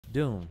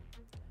Doom,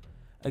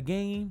 a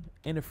game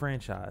and a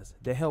franchise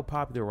that helped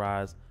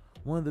popularize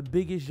one of the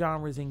biggest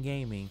genres in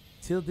gaming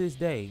till this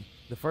day,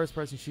 the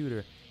first-person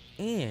shooter,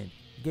 and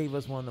gave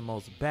us one of the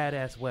most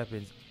badass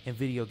weapons in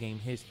video game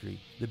history,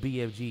 the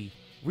BFG,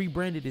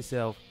 rebranded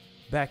itself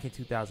back in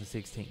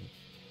 2016.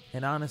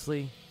 And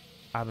honestly,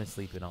 I've been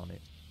sleeping on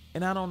it.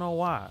 And I don't know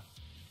why.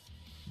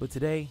 But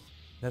today,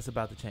 that's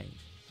about to change.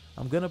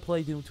 I'm going to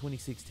play Doom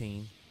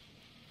 2016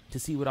 to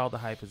see what all the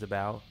hype is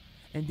about.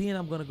 And then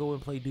I'm going to go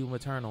and play Doom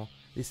Eternal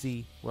to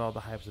see what all the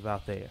hype's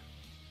about there.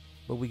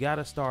 But we got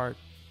to start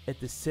at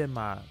the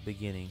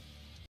semi-beginning.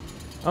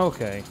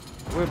 Okay,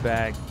 we're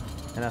back.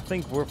 And I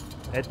think we're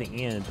at the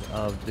end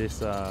of this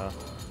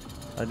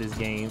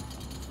game.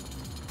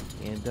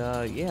 And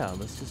yeah,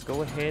 let's just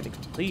go ahead and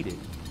complete it.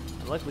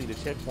 And luckily the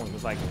checkpoint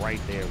was like right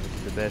there, which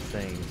is the best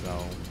thing,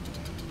 so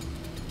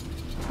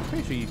I'm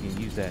pretty sure you can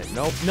use that.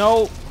 Nope,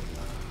 nope.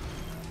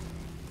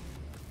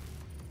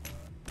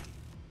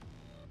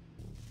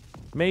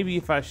 Maybe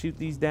if I shoot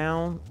these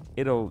down,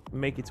 it'll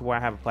make it to where I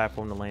have a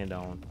platform to land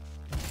on.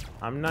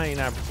 I'm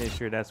 99%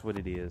 sure that's what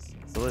it is.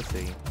 So let's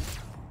see.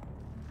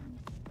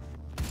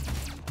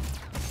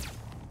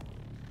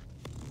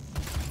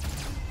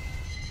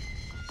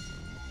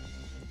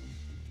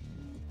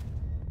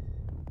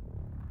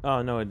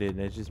 Oh, no, it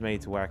didn't. It's just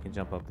made to where I can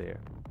jump up there.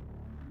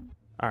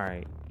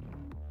 Alright.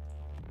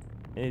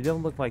 And it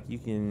don't look like you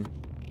can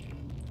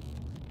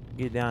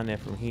get down there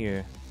from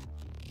here.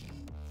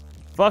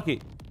 Fuck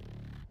it.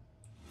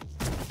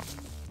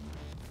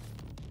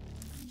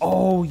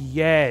 Oh,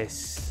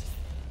 yes.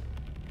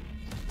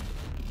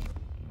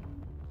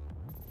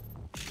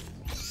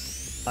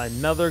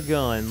 Another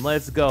gun.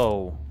 Let's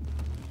go.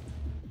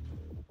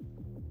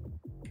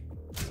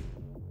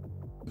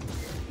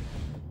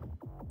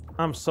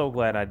 I'm so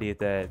glad I did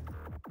that.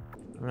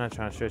 I'm not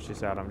trying to stretch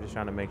this out. I'm just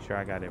trying to make sure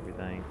I got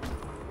everything.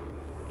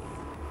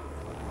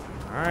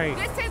 All right.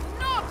 This is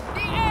not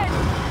the end.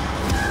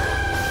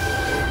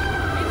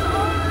 It's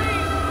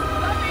only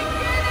the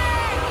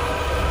beginning.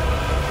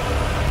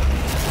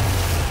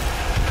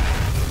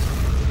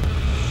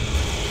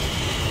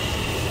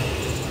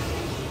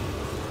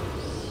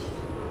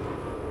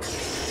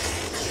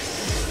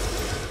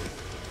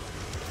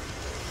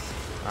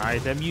 All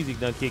right, that music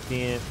done kicked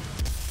in.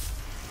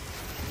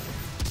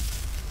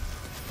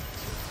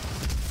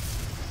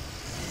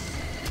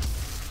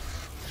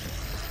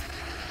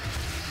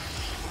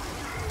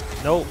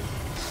 Nope.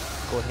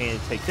 Go ahead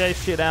and take that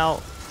shit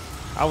out.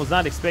 I was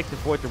not expecting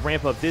for it to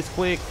ramp up this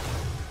quick.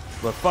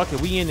 But fuck it,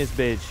 we in this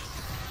bitch.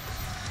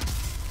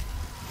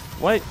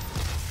 What?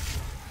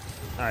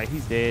 Alright,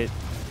 he's dead.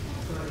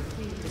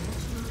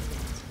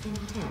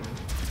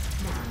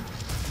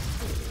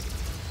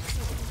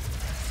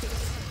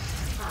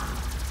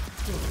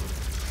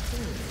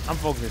 I'm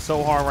focusing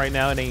so hard right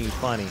now, it ain't even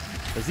funny.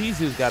 Because these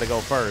dudes gotta go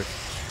first.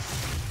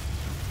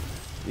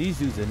 These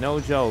dudes are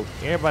no joke.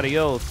 Everybody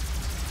else,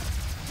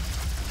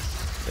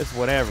 it's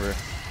whatever.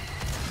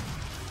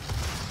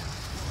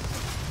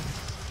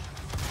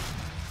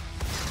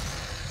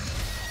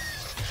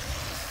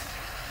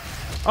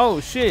 Oh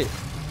shit.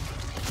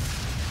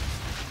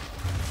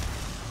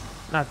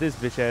 Not this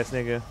bitch ass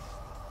nigga.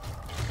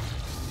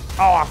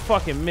 Oh, I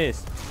fucking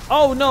missed.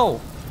 Oh no.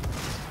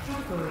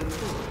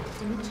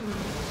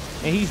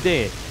 And he's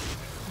dead.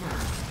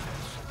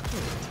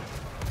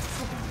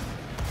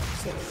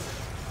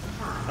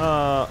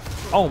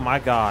 Oh my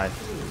god.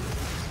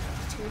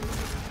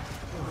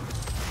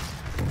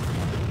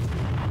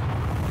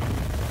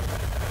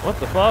 What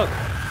the fuck?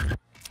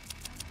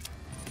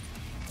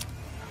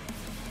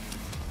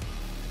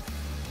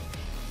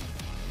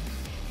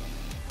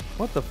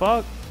 What the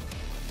fuck?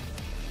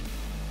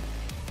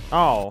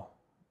 Oh,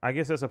 I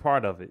guess that's a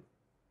part of it.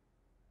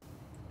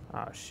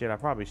 Oh shit, I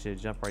probably should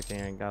jump right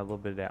there and got a little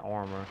bit of that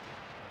armor.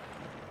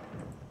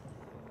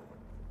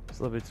 It's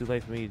a little bit too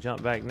late for me to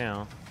jump back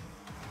now.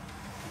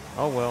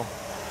 Oh well.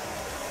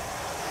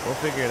 We'll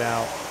figure it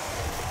out.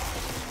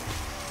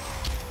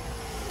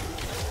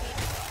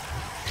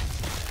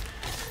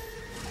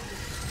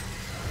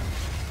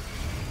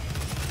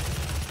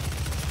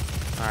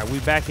 Alright, we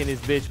back in this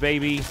bitch,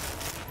 baby.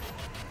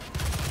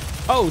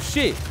 Oh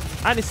shit!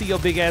 I didn't see your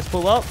big ass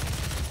pull up.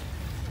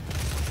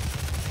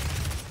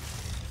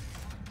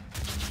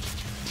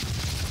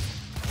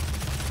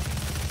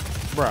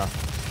 Bruh,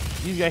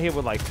 you got hit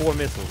with like 4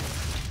 missiles.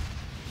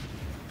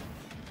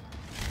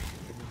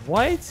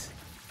 What?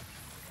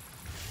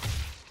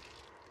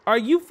 Are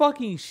you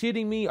fucking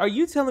shitting me? Are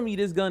you telling me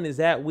this gun is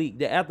that weak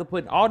that after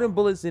putting all them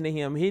bullets into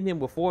him, hitting him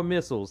with 4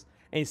 missiles,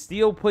 and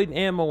still putting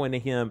ammo into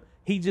him,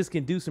 he just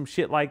can do some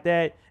shit like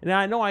that? And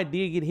I know I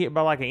did get hit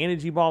by like an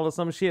energy ball or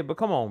some shit, but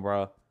come on,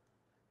 bro.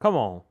 Come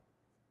on.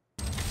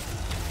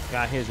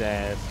 Got his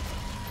ass.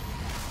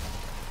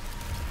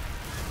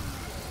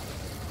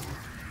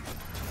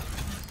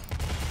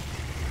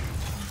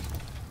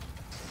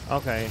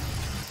 Okay.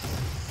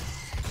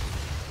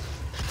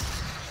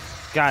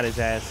 Got his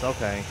ass.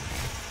 Okay.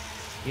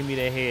 Give me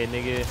that head,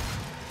 nigga.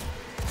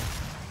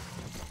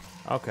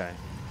 Okay.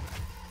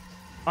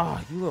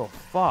 Oh, you little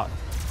fuck.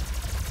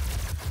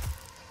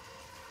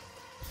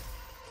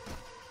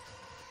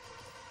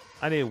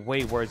 I did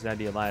way worse than I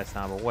did last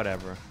time, but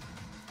whatever.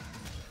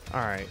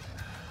 All right.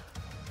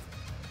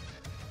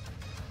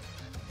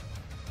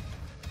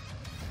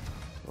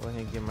 Go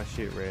ahead and get my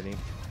shit ready.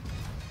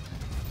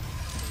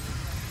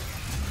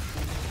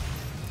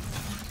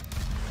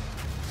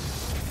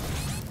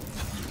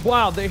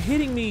 Wow, they're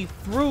hitting me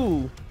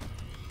through.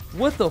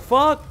 What the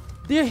fuck?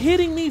 They're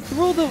hitting me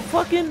through the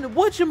fucking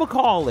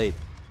whatchamacallit.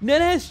 Now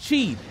that's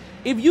cheap.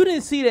 If you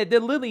didn't see that, they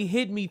literally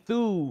hit me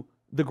through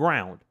the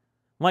ground.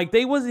 Like,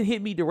 they wasn't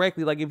hitting me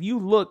directly. Like, if you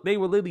look, they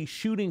were literally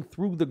shooting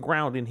through the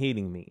ground and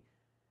hitting me.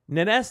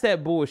 Now that's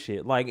that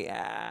bullshit. Like,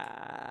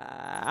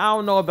 I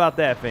don't know about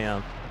that,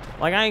 fam.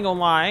 Like, I ain't gonna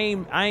lie.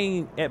 I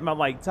ain't at my,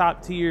 like,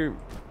 top tier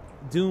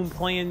Doom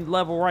playing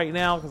level right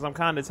now because I'm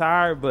kind of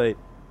tired, but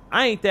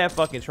I ain't that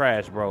fucking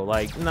trash, bro.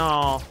 Like,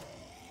 no.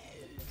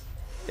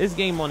 This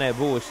game on that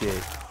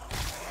bullshit.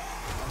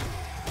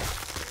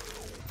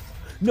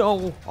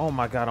 No. Oh,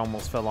 my God. I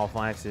almost fell off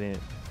on accident.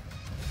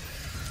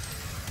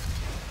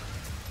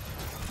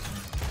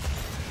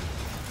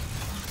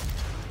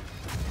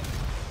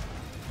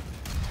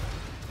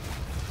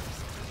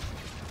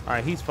 All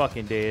right, he's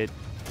fucking dead.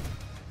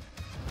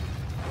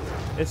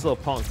 This little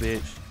punk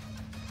bitch.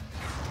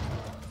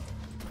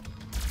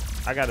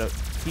 I gotta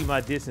keep my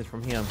distance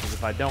from him because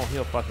if I don't,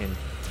 he'll fucking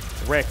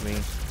wreck me.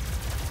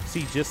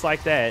 See, just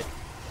like that.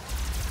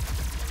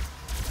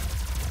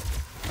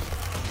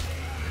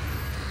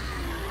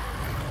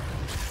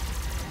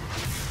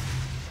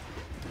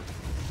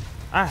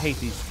 I hate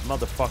these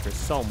motherfuckers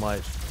so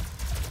much.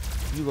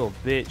 You little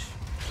bitch.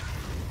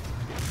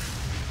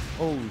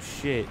 Oh,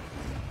 shit.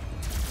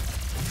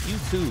 You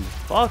too.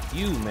 Fuck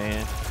you,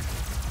 man.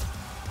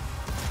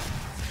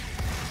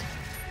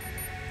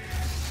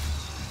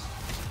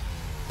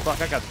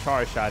 Fuck, I got the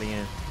charge shot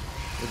in.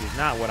 Which is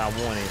not what I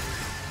wanted.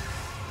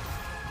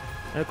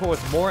 And of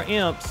course, more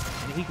imps.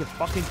 And he can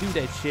fucking do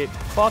that shit.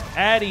 Fuck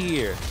out of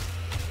here.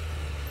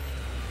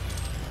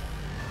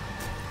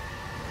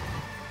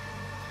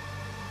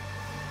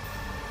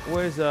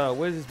 Where's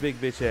this big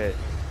bitch at?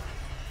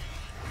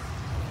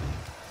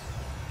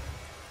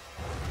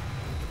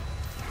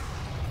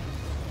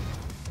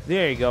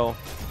 There you go.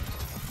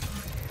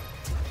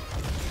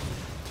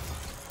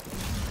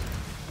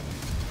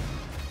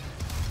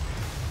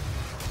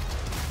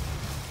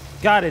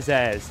 Got his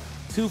ass.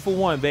 2 for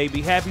 1,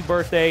 baby. Happy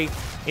birthday,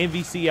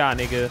 MVCI,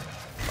 nigga.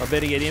 Or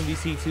better yet,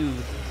 MVC2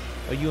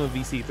 or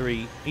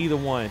UMVC3. Either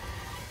one.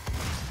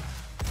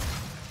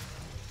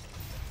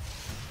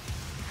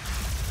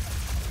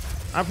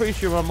 I'm pretty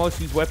sure my most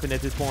used weapon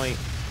at this point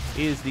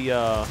is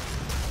the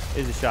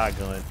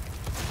shotgun.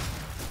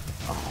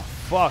 Oh,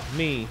 fuck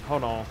me.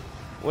 Hold on.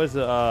 Where's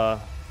the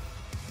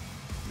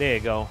there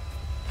you go.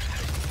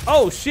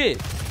 Oh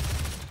shit.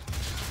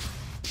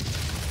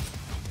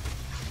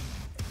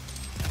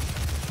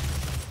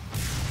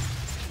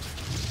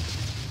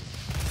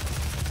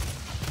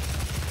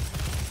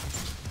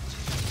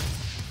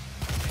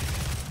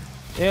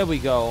 There we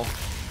go.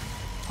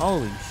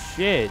 Holy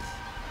shit.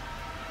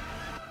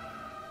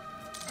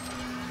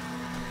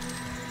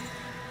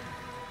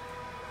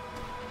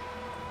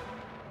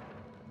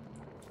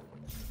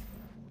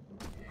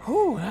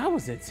 Whew, that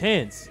was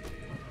intense.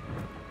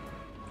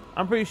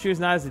 I'm pretty sure it's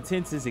not as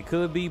intense as it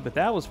could be, but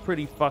that was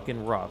pretty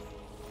fucking rough.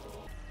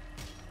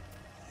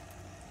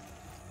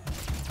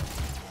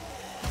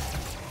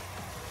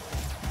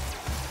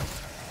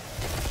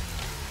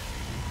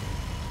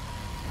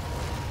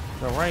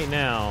 So right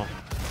now,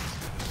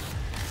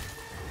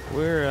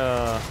 we're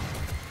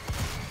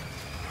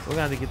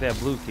gonna have to get that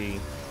blue key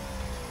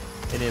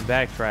and then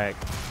backtrack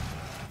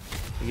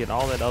to get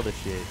all that other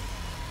shit.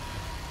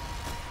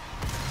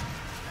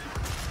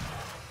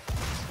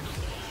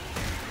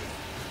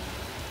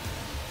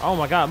 Oh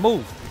my God,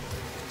 move.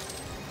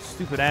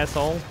 Stupid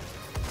asshole.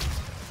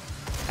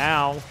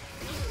 Ow.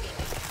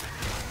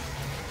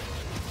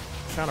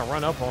 Trying to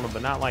run up on him,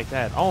 but not like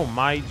that. Oh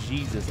my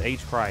Jesus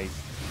H Christ.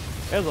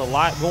 There's a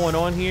lot going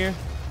on here,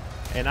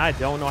 and I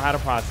don't know how to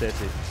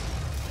process it.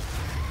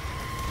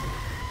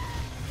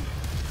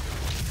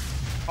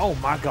 Oh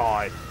my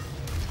God.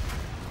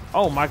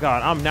 Oh my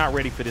God, I'm not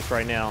ready for this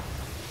right now.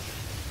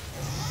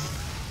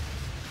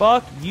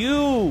 Fuck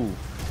you.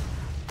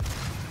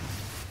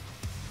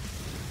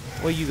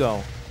 Where you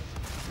go?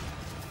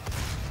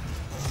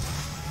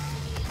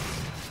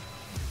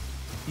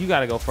 You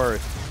gotta go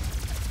first.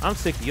 I'm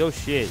sick of your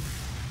shit.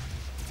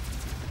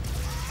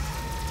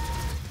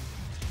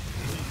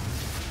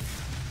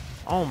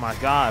 Oh my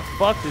God,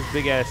 fuck this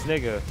big ass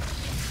nigga.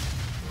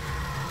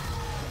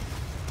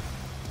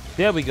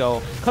 There we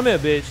go. Come here,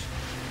 bitch.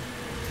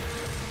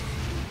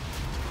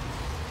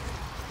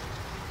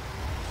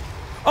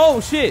 Oh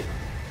shit.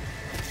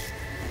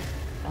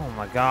 Oh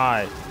my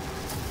God.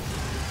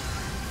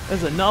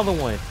 There's another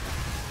one.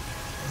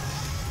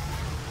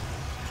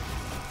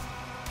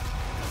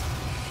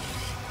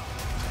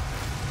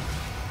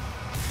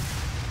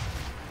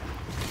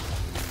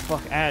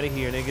 Fuck out of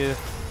here, nigga.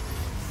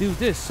 Dude,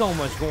 there's so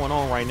much going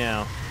on right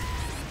now.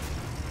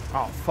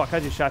 Oh, fuck. I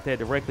just shot that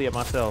directly at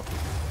myself.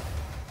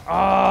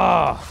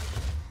 Ah.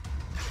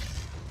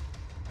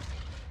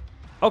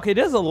 Okay,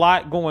 there's a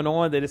lot going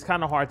on that it's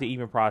kind of hard to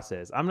even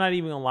process. I'm not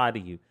even gonna lie to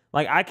you.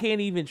 Like, I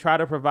can't even try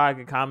to provide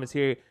good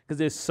commentary because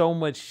there's so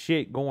much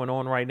shit going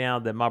on right now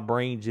that my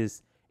brain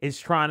just is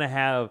trying to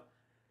have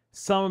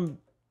some.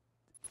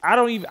 I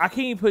can't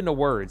even put into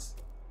words.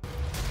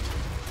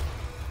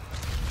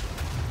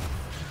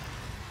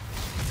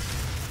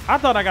 I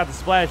thought I got the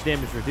splash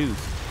damage reduced.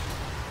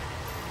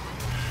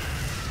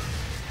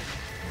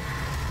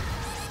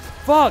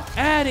 Fuck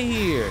out of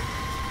here.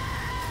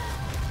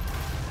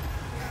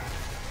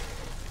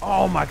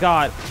 Oh my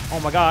god. Oh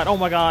my god. Oh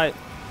my god.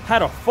 How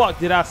the fuck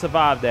did I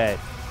survive that?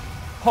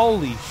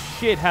 Holy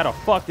shit. How the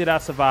fuck did I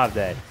survive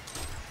that?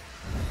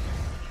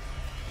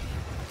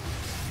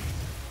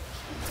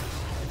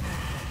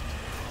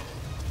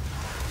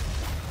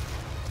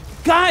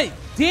 God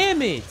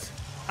damn it.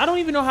 I don't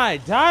even know how I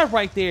died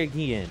right there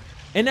again.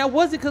 And that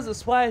wasn't because of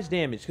splash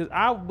damage, because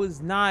I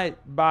was not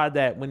by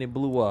that when it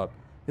blew up.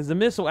 Because the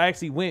missile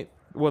actually went,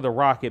 well, the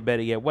rocket,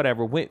 better yet,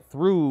 whatever, went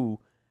through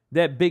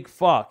that big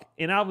fuck.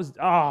 And I was,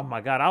 oh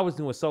my god, I was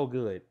doing so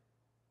good.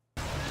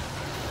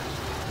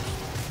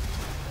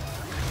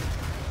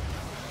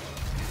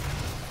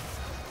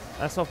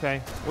 That's okay.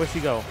 Where'd she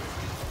go?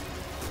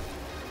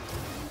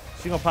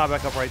 She gonna pop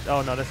back up right,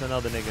 oh no, that's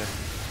another nigga.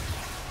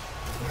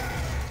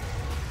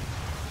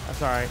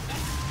 That's alright.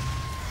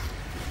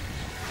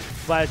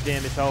 Splash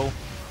damage, ho.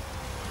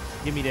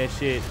 Give me that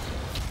shit.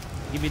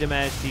 Give me the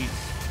mad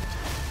sheets.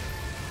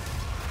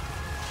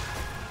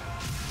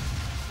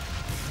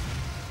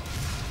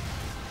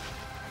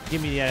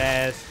 Give me that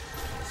ass.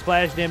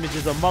 Splash damage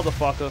is a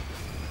motherfucker.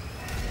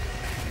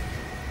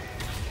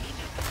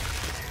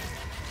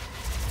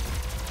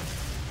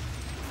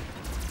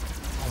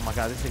 Oh my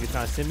god, this nigga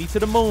trying to send me to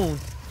the moon.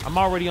 I'm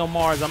already on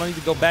Mars. I don't need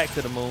to go back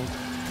to the moon.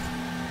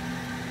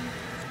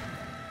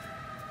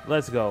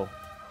 Let's go.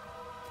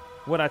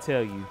 What'd I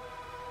tell you?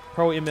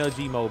 Pro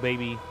MLG mode,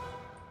 baby.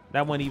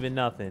 That wasn't even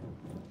nothing.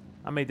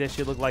 I made that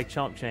shit look like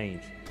chump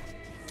change.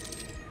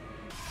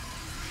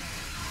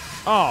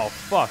 Oh,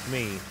 fuck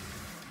me.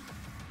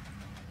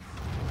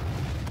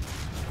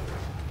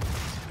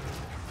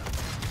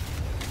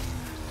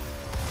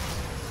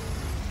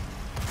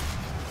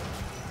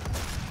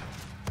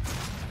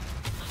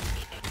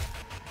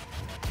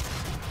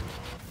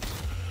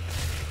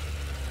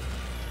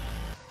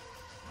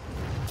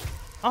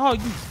 Oh,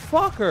 you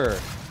fucker.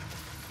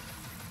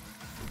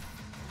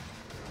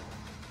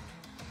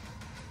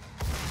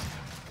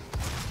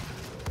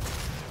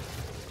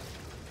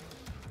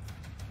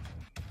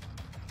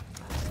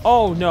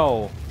 Oh,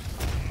 no.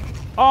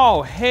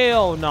 Oh,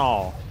 hell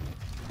no.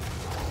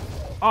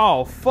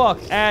 Oh,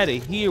 fuck out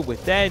of here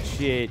with that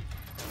shit.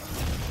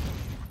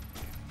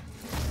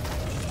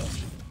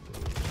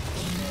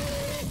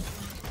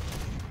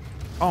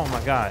 Oh, my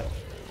God.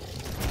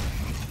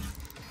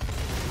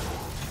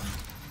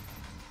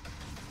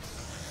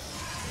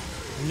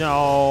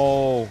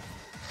 No.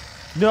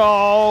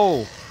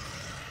 No.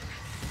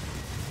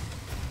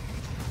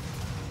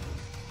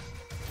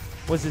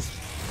 What's this?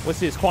 What's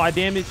this? Quad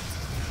damage?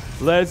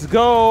 Let's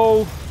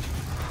go.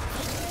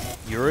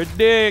 You're a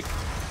dick.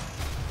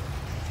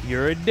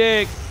 You're a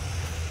dick.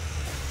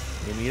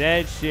 Give me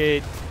that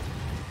shit.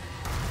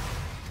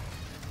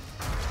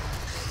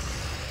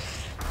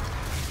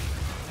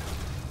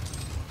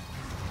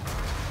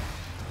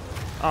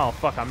 Oh,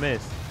 fuck, I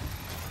missed.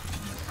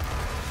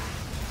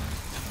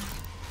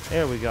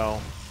 There we go.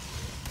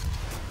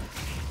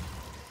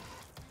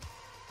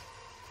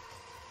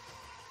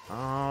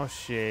 Oh,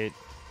 shit.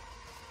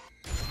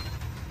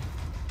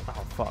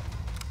 Oh, fuck.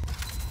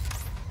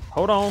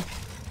 Hold on.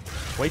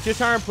 Wait your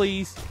turn,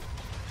 please.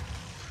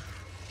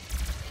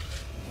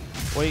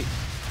 Wait.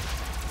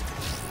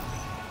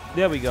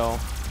 There we go.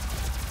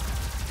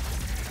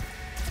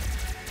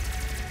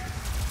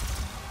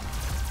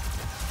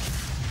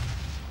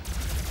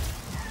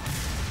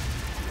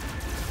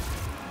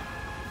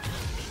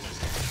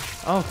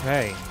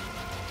 Okay.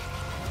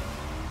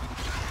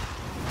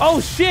 Oh,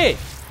 shit.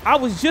 I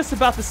was just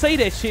about to say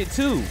that shit,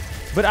 too.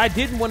 But I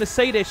didn't want to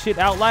say that shit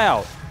out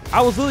loud.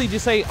 I was literally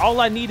just saying,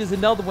 all I need is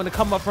another one to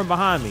come up from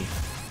behind me.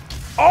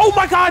 Oh,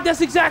 my God.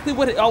 That's exactly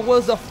what it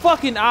was. A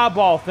fucking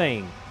eyeball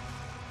thing.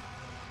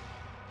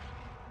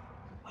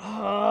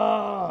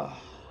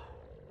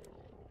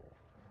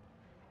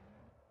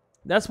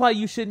 That's why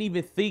you shouldn't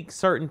even think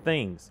certain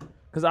things.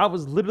 Because I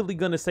was literally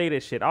going to say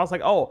that shit. I was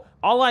like, oh,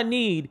 all I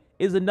need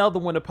is another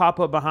one to pop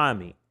up behind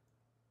me.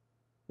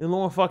 And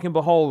lo and fucking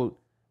behold,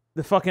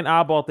 the fucking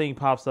eyeball thing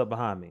pops up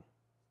behind me.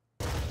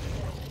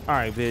 All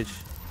right, bitch.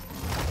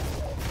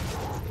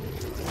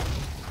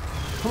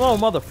 Come on,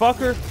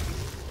 motherfucker.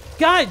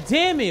 God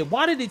damn it.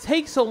 Why did it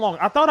take so long?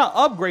 I thought I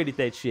upgraded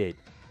that shit,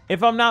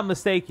 if I'm not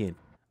mistaken.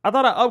 I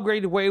thought I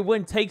upgraded where it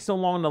wouldn't take so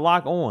long to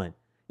lock on.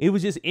 It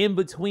was just in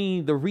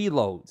between the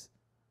reloads.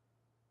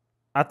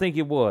 I think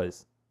it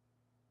was.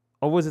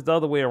 Or was it the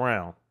other way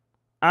around?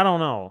 I don't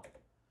know.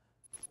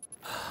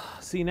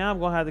 See, now I'm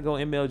going to have to go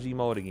MLG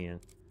mode again.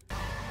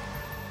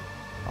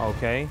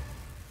 Okay.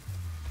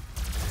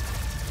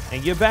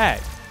 And you're back.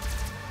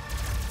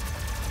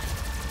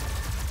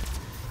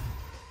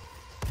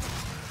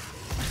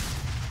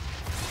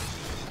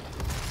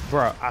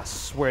 Bruh, I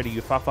swear to you,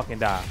 if I fucking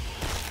die,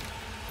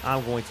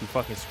 I'm going to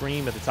fucking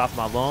scream at the top of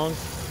my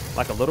lungs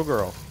like a little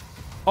girl.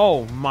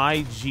 Oh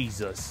my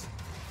Jesus.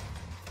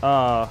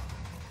 5.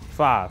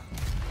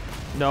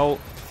 No.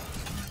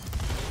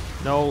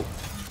 No.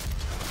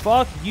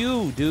 Fuck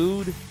you,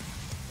 dude.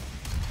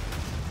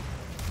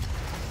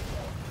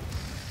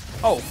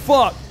 Oh,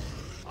 fuck.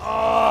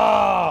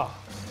 Oh.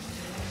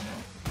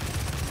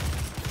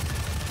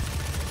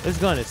 This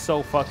gun is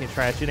so fucking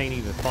trash. It ain't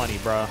even funny,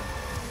 bruh.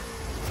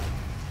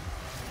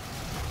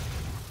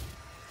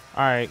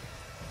 Alright.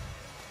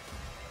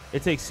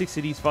 It takes 6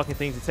 of these fucking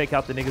things to take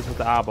out the niggas with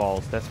the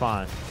eyeballs. That's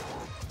fine.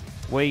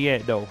 Where you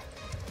at, though?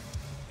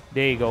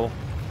 There you go.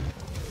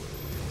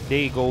 There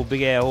you go,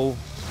 big ass hole.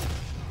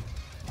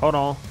 Hold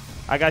on.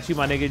 I got you,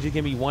 my nigga. Just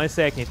give me 1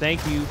 second.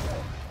 Thank you.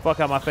 Fuck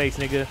out my face,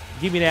 nigga.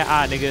 Give me that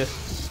eye,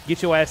 nigga.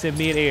 Get your ass in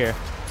mid-air.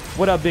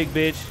 What up, big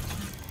bitch?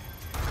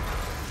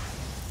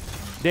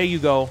 There you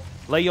go.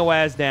 Lay your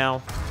ass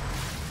down.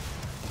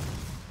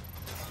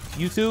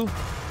 You too?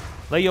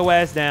 Lay your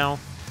ass down.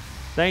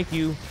 Thank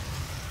you.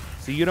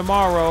 See you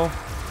tomorrow.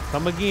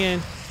 Come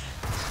again.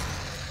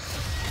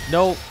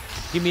 Nope.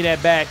 Give me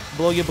that back.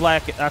 Blow your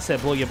black. I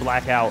said blow your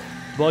black out.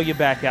 Blow your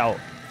back out.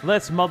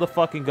 Let's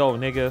motherfucking go,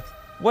 nigga.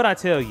 What'd I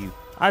tell you?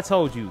 I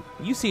told you.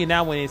 You seeing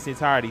that one in its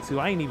entirety, too.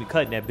 I ain't even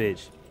cutting that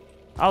bitch.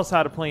 I was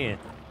tired of playing.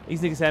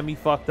 These niggas had me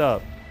fucked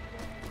up.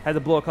 Had to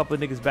blow a couple of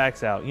niggas'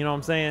 backs out. You know what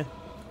I'm saying?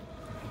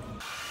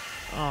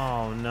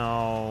 Oh,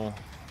 no.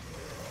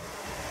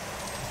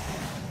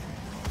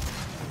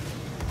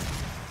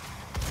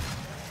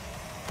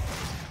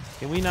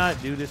 Can we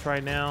not do this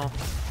right now?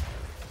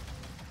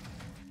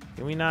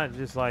 Can we not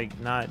just, like,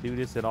 not do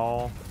this at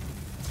all?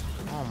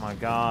 Oh, my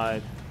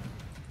God.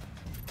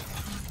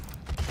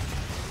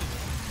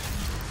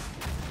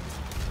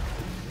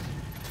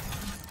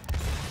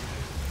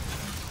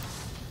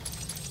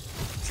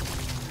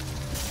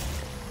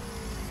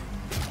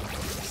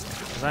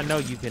 I know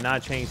you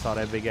cannot chainsaw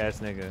that big ass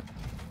nigga.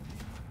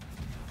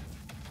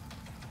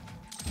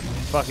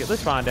 Fuck it,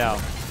 let's find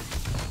out.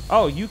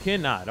 Oh, you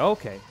cannot.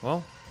 Okay,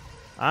 well,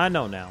 I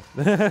know now.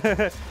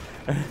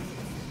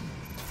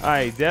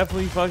 I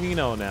definitely fucking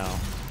know now.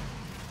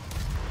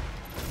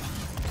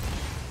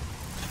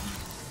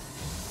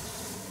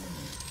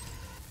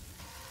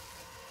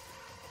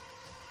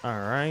 All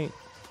right.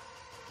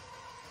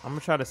 I'm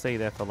gonna try to save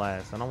that for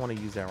last. I don't want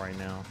to use that right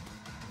now.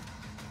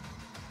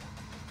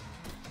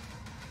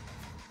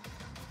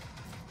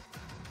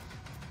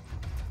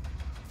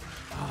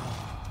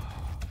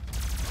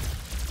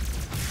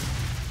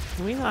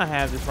 Can we not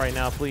have this right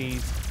now,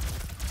 please?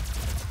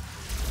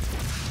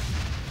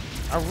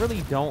 I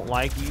really don't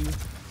like you.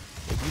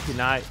 If you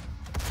cannot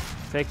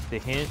take the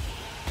hint.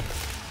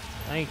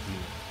 Thank you.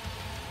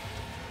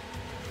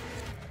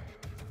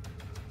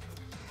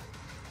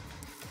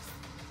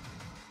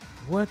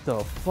 What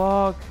the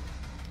fuck?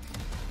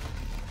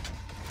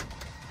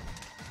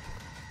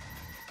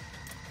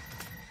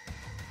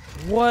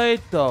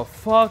 What the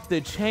fuck?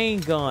 The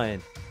chain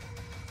gun.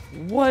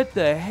 What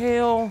the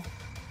hell?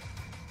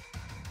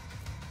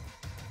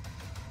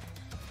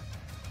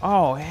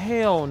 Oh,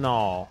 hell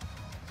no.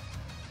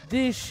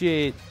 This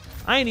shit.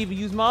 I ain't even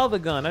used my other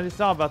gun. I just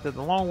thought about that.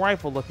 The long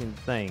rifle looking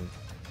thing.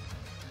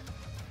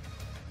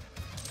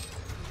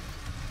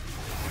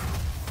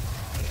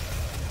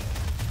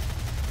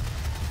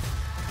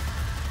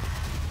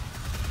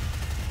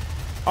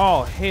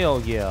 Oh, hell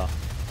yeah.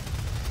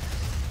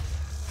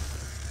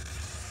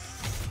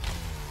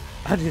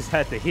 I just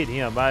had to hit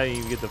him. I didn't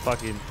even get to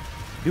fucking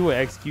do an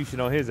execution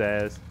on his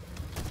ass.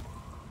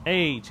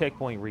 Hey,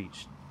 checkpoint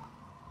reached.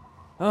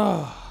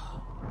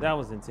 Oh, that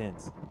was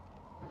intense.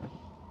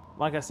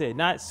 Like I said,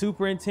 not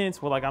super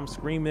intense where like I'm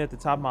screaming at the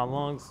top of my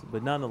lungs,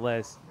 but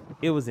nonetheless,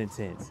 it was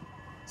intense.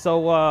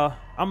 So I'm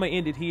gonna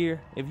end it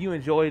here. If you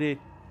enjoyed it,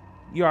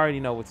 you already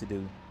know what to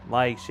do.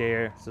 Like,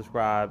 share,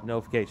 subscribe,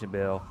 notification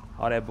bell,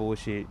 all that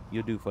bullshit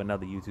you'll do for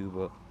another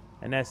YouTuber.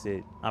 And that's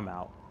it. I'm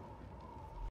out.